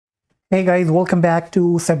Hey guys, welcome back to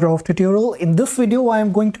SebRauf tutorial. In this video, I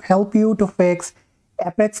am going to help you to fix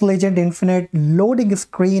Apex Legends Infinite loading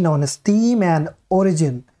screen on Steam and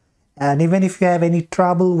Origin. And even if you have any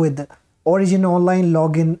trouble with Origin online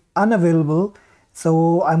login unavailable,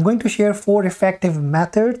 so I'm going to share 4 effective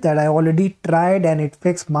methods that I already tried and it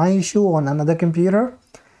fixed my issue on another computer.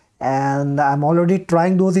 And I'm already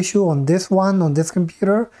trying those issues on this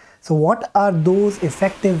computer. So what are those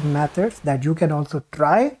effective methods that you can also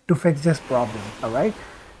try to fix this problem? All right.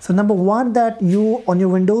 So number one, that you on your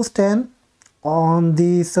Windows 10 on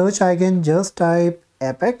the search icon, just type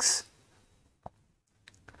Apex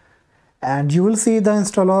and you will see the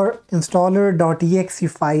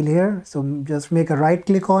installer.exe file here. So just make a right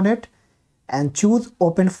click on it and choose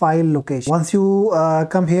open file location. Once you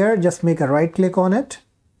come here, just make a right click on it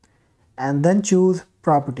and then choose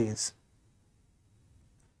properties.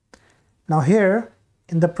 Now here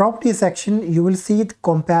in the property section, you will see the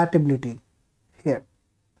compatibility here.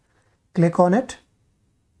 Click on it.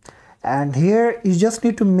 And here you just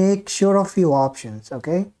need to make sure of few options,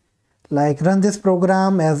 okay? Like run this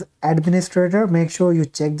program as administrator, make sure you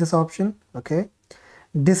check this option, okay?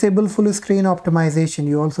 Disable full screen optimization,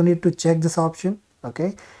 you also need to check this option,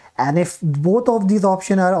 okay? And if both of these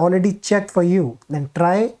options are already checked for you, then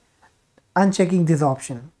try unchecking this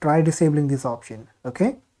option, try disabling this option,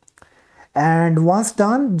 okay? And once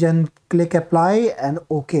done, then click apply and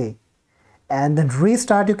OK, and then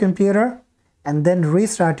restart your computer and then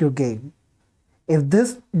restart your game. If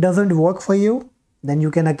this doesn't work for you, then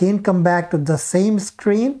you can again come back to the same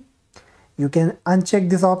screen. You can uncheck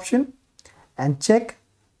this option and check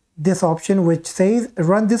this option which says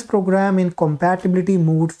run this program in compatibility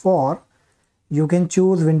mode for. You can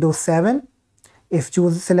choose Windows 7 if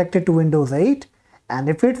selected to Windows 8. And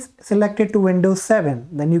if it's selected to Windows 7,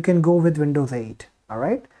 then you can go with Windows 8. All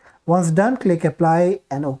right. Once done, click apply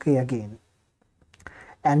and OK again.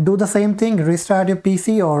 And do the same thing, restart your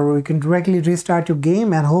PC, or you can directly restart your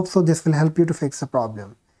game, and hope so this will help you to fix the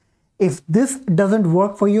problem. If this doesn't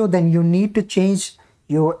work for you, then you need to change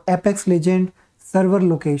your Apex Legends server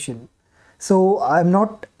location. So I'm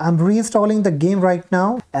reinstalling the game right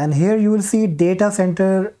now, and here you will see data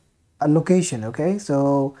center location. Okay,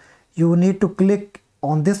 so you need to click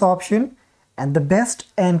on this option, and the best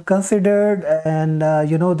and considered and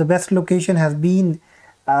the best location has been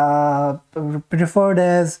preferred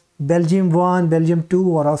as Belgium 1, Belgium 2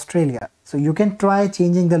 or Australia. So you can try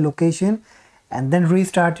changing the location and then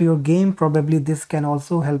restart your game. Probably this can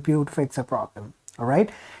also help you to fix a problem. All right.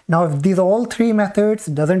 Now if these all 3 methods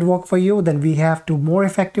doesn't work for you, then we have 2 more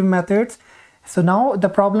effective methods. So now the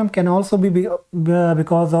problem can also be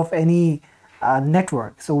because of any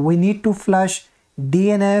network. So we need to flush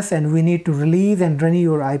DNS and we need to release and run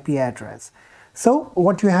your IP address. So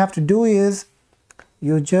what you have to do is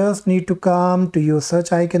you just need to come to your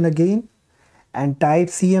search icon again and type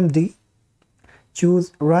CMD,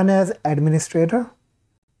 choose run as administrator,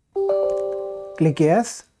 click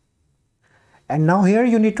yes, and now here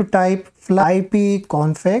you need to type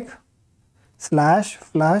ipconfig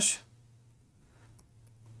 /flush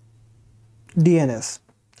DNS,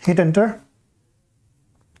 hit enter.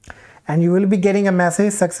 And you will be getting a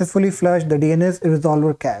message successfully flushed the DNS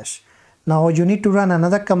resolver cache. Now you need to run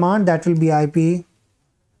another command that will be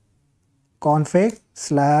ipconfig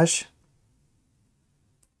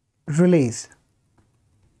 /release.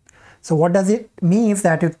 So what does it means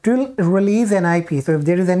that it will release an IP. So if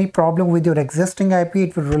there is any problem with your existing IP,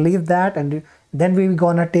 it will release that, and then we're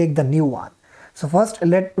gonna take the new one. So first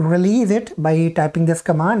let's release it by typing this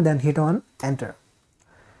command, then hit on enter.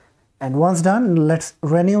 And once done, let's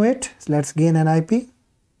renew it. Let's gain an IP.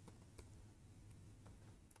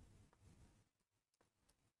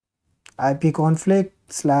 ipconfig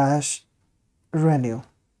 /renew.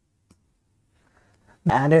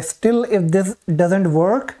 And still, if this doesn't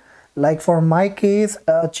work, like for my case,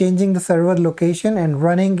 changing the server location and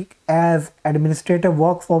running as administrator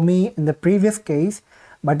worked for me in the previous case,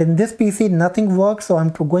 but in this PC nothing works, so I'm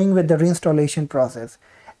going with the reinstallation process,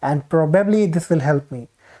 and probably this will help me.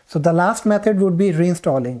 So the last method would be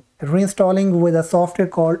reinstalling with a software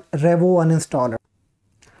called Revo Uninstaller.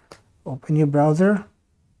 Open your browser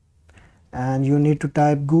and you need to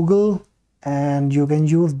type Google, and you can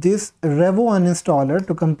use this Revo Uninstaller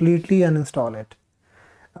to completely uninstall it.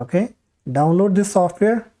 Okay, download this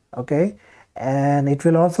software, okay, and it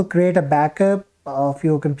will also create a backup of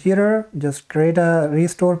your computer. Just create a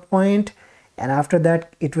restore point, and after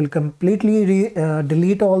that it will completely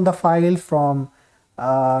delete all the files from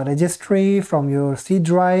registry, from your C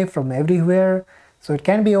drive, from everywhere. So it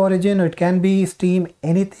can be Origin or it can be Steam,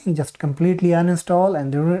 anything, just completely uninstall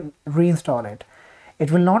and reinstall it. It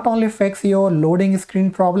will not only fix your loading screen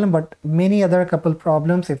problem, but many other couple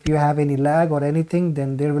problems. If you have any lag or anything,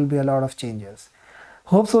 then there will be a lot of changes.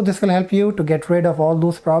 Hope so this will help you to get rid of all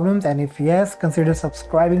those problems, and if yes, consider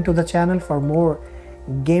subscribing to the channel for more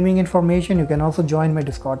gaming information. You can also join my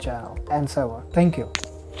Discord channel and server. Thank you.